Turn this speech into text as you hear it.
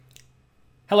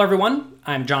Hello everyone,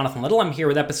 I'm Jonathan Little. I'm here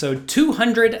with episode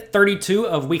 232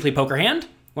 of Weekly Poker Hand. I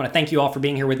want to thank you all for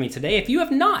being here with me today. If you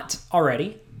have not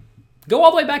already, go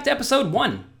all the way back to episode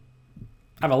 1.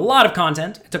 I have a lot of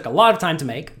content, it took a lot of time to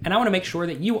make, and I want to make sure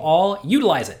that you all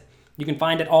utilize it. You can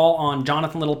find it all on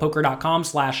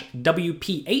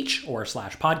jonathanlittlepoker.com/WPH or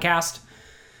 /podcast.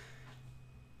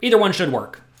 Either one should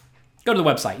work. Go to the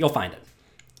website, you'll find it.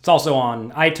 It's also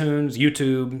on iTunes,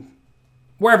 YouTube,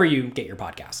 wherever you get your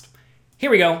podcast. Here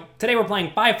we go. Today we're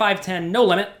playing 5-5-10 no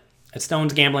limit at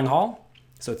Stone's Gambling Hall.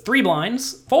 So 3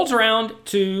 blinds. Folds around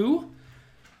to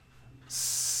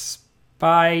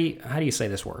how do you say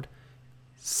this word?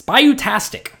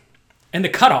 Spyutastic. And the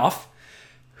cutoff,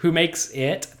 who makes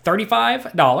it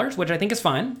 $35, which I think is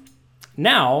fine.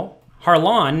 Now,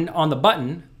 Harlan on the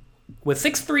button with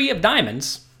 6-3 of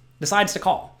diamonds decides to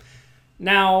call.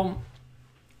 Now,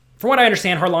 from what I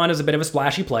understand, Harlan is a bit of a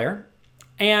splashy player.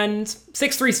 And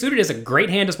 6-3 suited is a great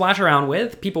hand to splash around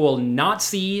with. People will not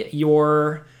see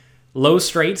your low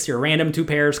straights, your random 2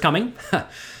 pairs coming.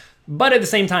 But at the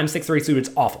same time, 6-3 suited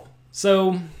is awful.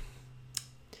 So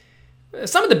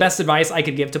some of the best advice I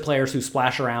could give to players who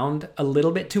splash around a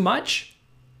little bit too much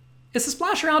is to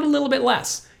splash around a little bit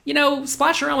less. You know,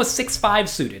 splash around with 6-5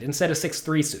 suited instead of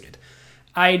 6-3 suited.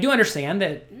 I do understand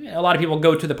that a lot of people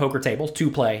go to the poker table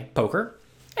to play poker.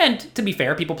 And to be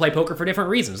fair, people play poker for different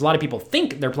reasons. A lot of people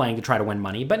think they're playing to try to win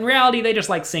money, but in reality, they just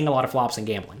like seeing a lot of flops and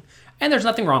gambling. And there's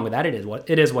nothing wrong with that. It is what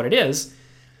it is.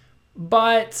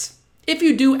 But if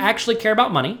you do actually care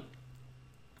about money,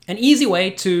 an easy way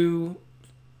to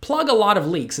plug a lot of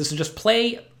leaks is to just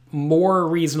play more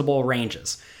reasonable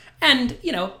ranges. And,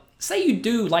 you know, say you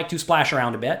do like to splash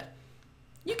around a bit,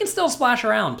 you can still splash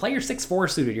around. Play your 6-4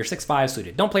 suited, your 6-5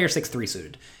 suited. Don't play your 6-3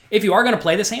 suited. If you are going to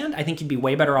play this hand, I think you'd be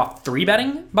way better off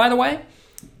 3-betting, by the way.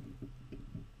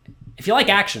 If you like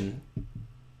action,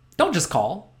 don't just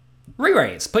call.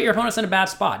 Re-raise. Put your opponents in a bad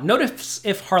spot. Notice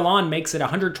if Harlan makes it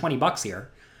 $120 here.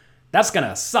 That's going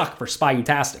to suck for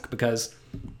Spyutastic because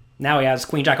now he has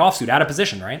Queen Jack offsuit out of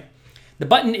position, right? The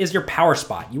button is your power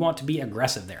spot. You want to be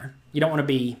aggressive there. You don't want to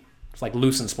be like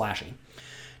loose and splashy.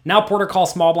 Now Porter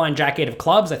calls small blind Jack 8 of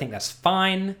clubs. I think that's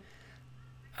fine.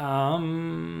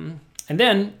 And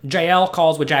then JL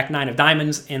calls with Jack 9 of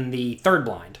diamonds in the 3rd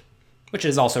blind, which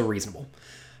is also reasonable.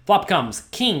 Flop comes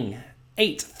King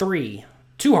 8-3,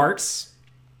 2 hearts.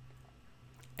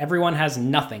 Everyone has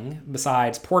nothing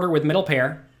besides Porter with middle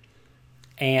pair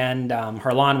and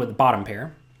Harlan with the bottom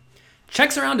pair.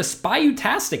 Checks around to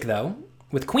Spyutastic though,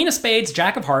 with Queen of Spades,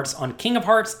 Jack of Hearts on King of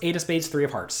Hearts, 8 of Spades, 3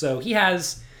 of Hearts. So he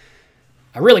has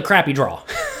a really crappy draw.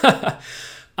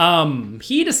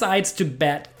 He decides to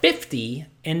bet 50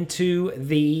 into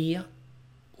the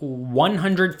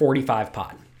 145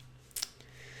 pot.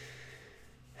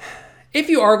 If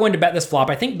you are going to bet this flop,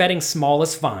 I think betting small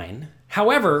is fine.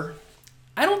 However,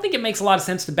 I don't think it makes a lot of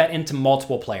sense to bet into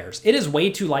multiple players. It is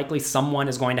way too likely someone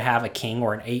is going to have a king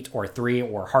or an 8 or a 3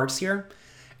 or hearts here.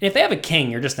 And if they have a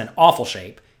king, you're just in awful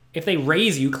shape. If they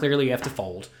raise you, clearly you have to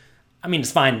fold. I mean,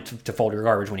 it's fine to fold your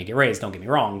garbage when you get raised, don't get me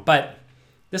wrong, but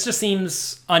this just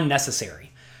seems unnecessary.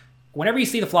 Whenever you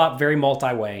see the flop very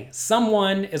multi-way,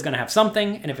 someone is going to have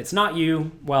something, and if it's not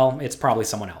you, well, it's probably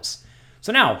someone else.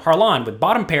 So now, Harlan with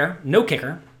bottom pair, no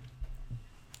kicker.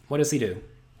 What does he do?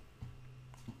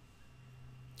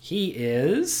 He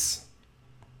is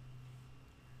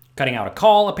cutting out a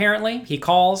call, apparently. He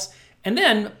calls, and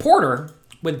then Porter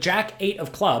with Jack 8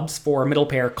 of clubs for a middle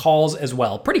pair calls as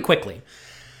well, pretty quickly.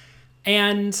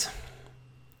 And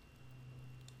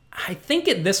I think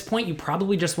at this point, you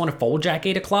probably just want to fold Jack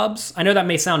 8 of clubs. I know that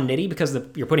may sound nitty because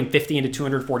you're putting 50 into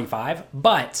 245,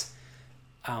 but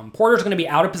Porter's going to be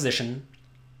out of position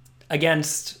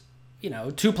against,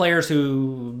 2 players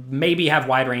who maybe have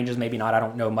wide ranges, maybe not. I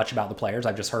don't know much about the players.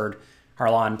 I've just heard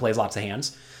Harlan plays lots of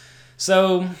hands.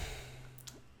 So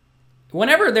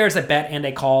whenever there's a bet and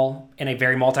a call in a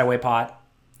very multi-way pot,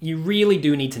 you really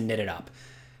do need to knit it up.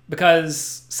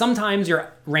 Because sometimes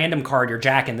your random card, your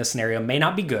jack in this scenario, may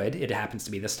not be good. It happens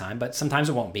to be this time, but sometimes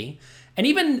it won't be. And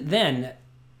even then,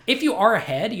 if you are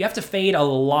ahead, you have to fade a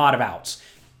lot of outs.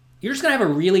 You're just going to have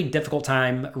a really difficult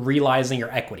time realizing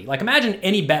your equity. Like imagine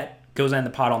any bet goes in the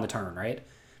pot on the turn, right?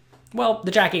 Well,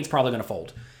 the Jack 8's probably going to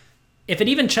fold. If it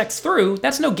even checks through,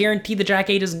 that's no guarantee the Jack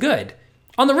 8 is good.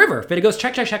 On the river, if it goes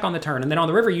check, check, check on the turn, and then on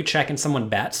the river you check and someone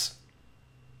bets,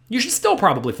 you should still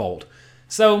probably fold.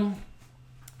 So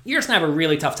you're just going to have a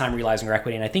really tough time realizing your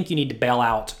equity, and I think you need to bail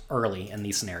out early in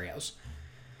these scenarios.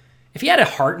 If he had a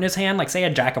heart in his hand, like say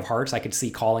a Jack of Hearts, I could see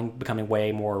calling becoming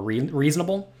way more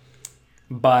reasonable,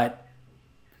 but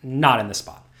not in this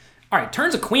spot. All right,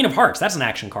 turns a Queen of Hearts. That's an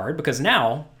action card because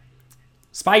now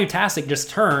Spyutastic just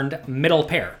turned middle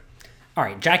pair. All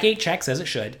right, Jack 8 checks as it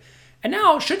should. And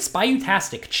now, should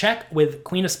Spyutastic check with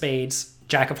Queen of Spades,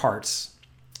 Jack of Hearts,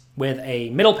 with a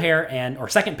middle pair or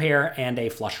second pair and a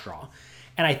flush draw?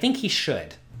 And I think he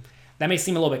should. That may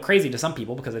seem a little bit crazy to some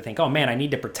people because they think, oh man, I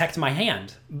need to protect my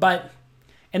hand. But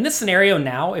in this scenario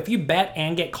now, if you bet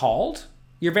and get called,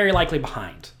 you're very likely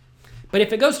behind. But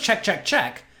if it goes check, check,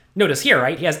 check, notice here,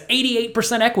 right? He has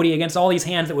 88% equity against all these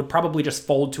hands that would probably just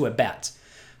fold to a bet.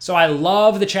 So I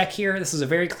love the check here. This is a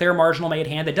very clear marginal made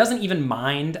hand that doesn't even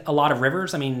mind a lot of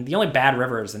rivers. I mean, the only bad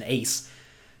river is an ace,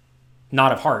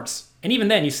 not of hearts. And even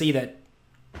then, you see that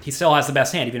he still has the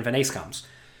best hand, even if an ace comes.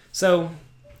 So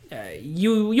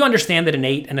you understand that an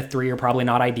 8 and a 3 are probably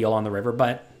not ideal on the river,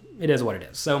 but it is what it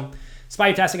is. So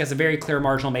Spyutastic has a very clear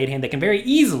marginal made hand that can very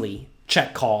easily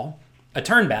check call a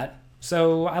turn bet.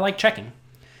 So I like checking.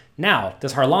 Now,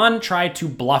 does Harlan try to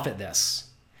bluff at this?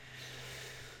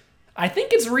 I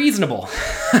think it's reasonable.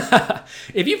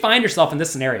 If you find yourself in this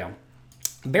scenario,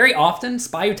 very often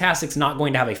Spyutastic's not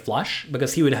going to have a flush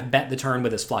because he would have bet the turn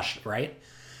with his flush, right?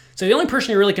 So the only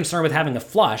person you're really concerned with having a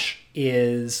flush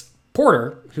is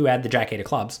Porter, who had the Jack 8 of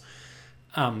clubs.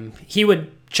 He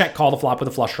would check call the flop with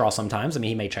a flush draw sometimes. I mean,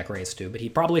 he may check raise too, but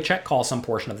he'd probably check call some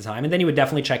portion of the time, and then he would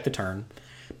definitely check the turn.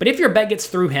 But if your bet gets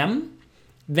through him,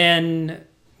 then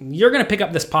you're going to pick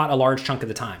up this pot a large chunk of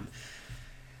the time.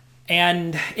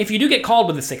 And if you do get called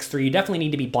with a 6-3, you definitely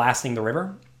need to be blasting the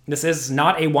river. This is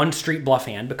not a one-street bluff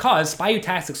hand because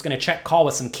Spyutastic's going to check call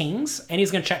with some kings, and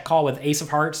he's going to check call with ace of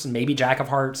hearts and maybe jack of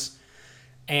hearts.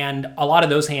 And a lot of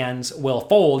those hands will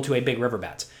fold to a big river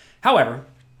bet. However,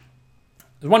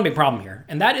 there's one big problem here,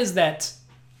 and that is that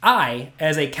I,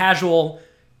 as a casual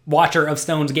watcher of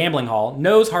Stone's Gambling Hall,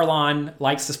 knows Harlan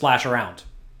likes to splash around.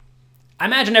 I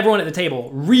imagine everyone at the table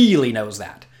really knows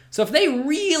that. So if they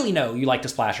really know you like to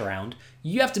splash around,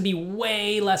 you have to be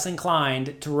way less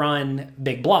inclined to run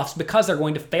big bluffs because they're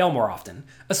going to fail more often,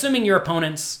 assuming your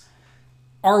opponents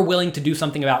are willing to do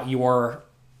something about your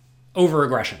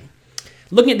over-aggression.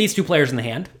 Looking at these two players in the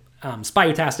hand,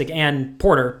 Spyutastic and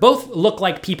Porter both look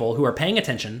like people who are paying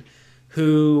attention,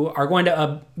 who are going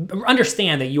to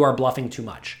understand that you are bluffing too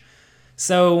much.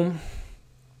 So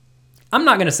I'm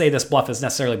not going to say this bluff is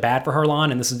necessarily bad for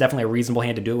Harlan, and this is definitely a reasonable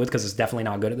hand to do it with because it's definitely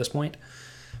not good at this point.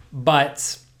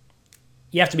 But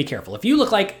you have to be careful. If you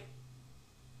look like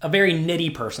a very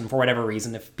nitty person for whatever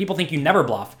reason, if people think you never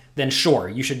bluff, then sure,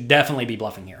 you should definitely be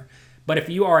bluffing here. But if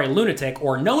you are a lunatic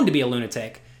or known to be a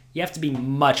lunatic, you have to be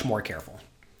much more careful.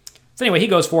 So anyway, he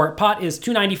goes for it. Pot is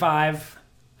 295.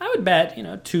 I would bet,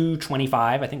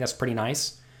 225. I think that's pretty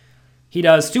nice. He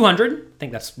does 200. I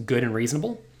think that's good and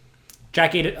reasonable.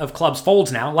 Jack 8 of clubs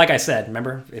folds now. Like I said,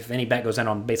 remember, if any bet goes in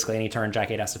on basically any turn,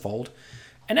 Jack 8 has to fold.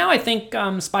 And now I think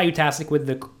Spyutastic with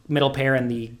the middle pair and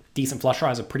the decent flush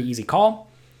draw is a pretty easy call.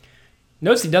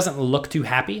 Notice he doesn't look too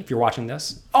happy if you're watching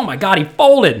this. Oh my God, he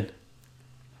folded!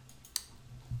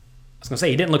 I was going to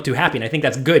say, he didn't look too happy, and I think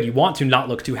that's good. You want to not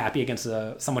look too happy against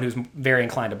someone who's very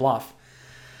inclined to bluff.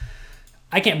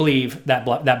 I can't believe that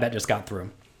bet just got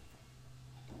through.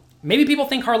 Maybe people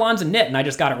think Harlan's a nit, and I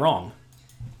just got it wrong.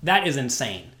 That is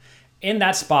insane. In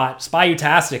that spot,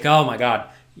 Spyutastic, oh my God,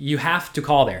 you have to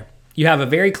call there. You have a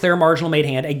very clear marginal made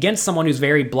hand against someone who's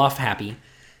very bluff happy,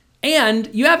 and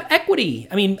you have equity.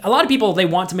 I mean, a lot of people, they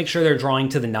want to make sure they're drawing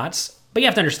to the nuts. But you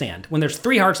have to understand, when there's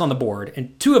 3 hearts on the board,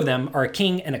 and 2 of them are a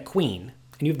king and a queen,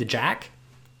 and you have the jack,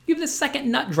 you have the second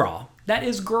nut draw. That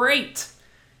is great.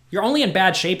 You're only in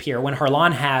bad shape here when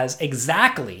Harlan has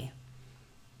exactly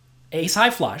ace high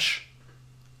flush,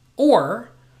 or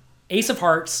ace of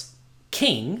hearts,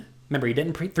 king. Remember, he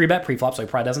didn't 3-bet preflop, so he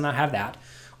probably does not have that.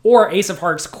 Or ace of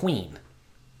hearts, queen.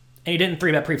 And he didn't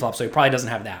 3-bet preflop, so he probably doesn't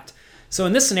have that. So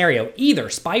in this scenario, either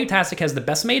Spyutastic has the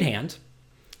best made hand,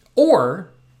 or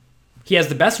he has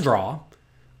the best draw,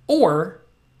 or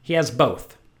he has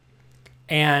both.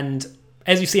 And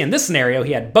as you see in this scenario,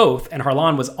 he had both, and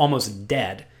Harlan was almost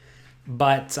dead.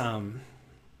 But I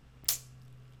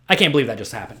can't believe that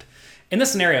just happened. In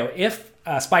this scenario, if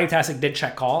Spyutastic did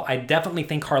check call, I definitely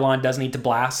think Harlan does need to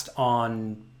blast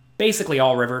on basically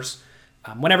all rivers.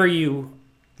 Whenever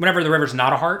the river's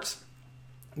not a heart,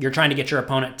 you're trying to get your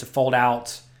opponent to fold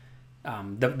out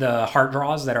the heart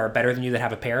draws that are better than you that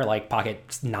have a pair, like pocket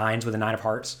 9s with a 9 of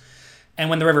hearts. And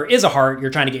when the river is a heart,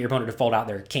 you're trying to get your opponent to fold out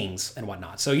their kings and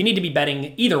whatnot. So you need to be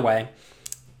betting either way.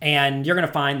 And you're going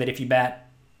to find that if you bet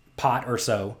pot or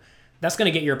so, that's going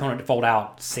to get your opponent to fold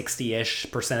out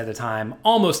 60-ish% of the time,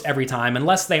 almost every time,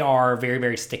 unless they are very,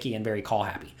 very sticky and very call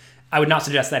happy. I would not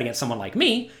suggest that against someone like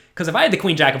me, because if I had the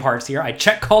queen jack of hearts here, I'd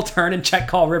check call turn and check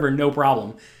call river, no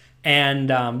problem. And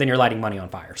then you're lighting money on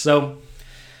fire. So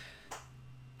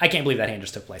I can't believe that hand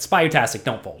just took place. Spyutastic,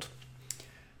 don't fold.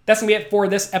 That's going to be it for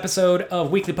this episode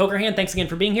of Weekly Poker Hand. Thanks again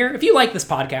for being here. If you like this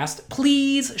podcast,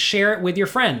 please share it with your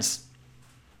friends.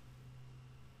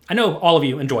 I know all of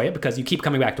you enjoy it because you keep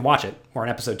coming back to watch it. We're on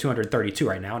episode 232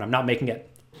 right now, and I'm not making it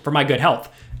for my good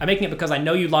health. I'm making it because I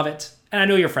know you love it, and I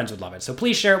know your friends would love it. So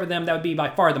please share it with them. That would be by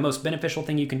far the most beneficial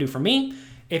thing you can do for me.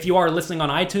 If you are listening on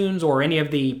iTunes or any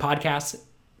of the podcast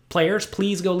players,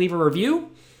 please go leave a review. And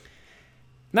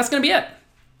that's going to be it.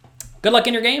 Good luck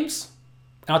in your games,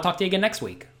 and I'll talk to you again next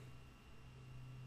week.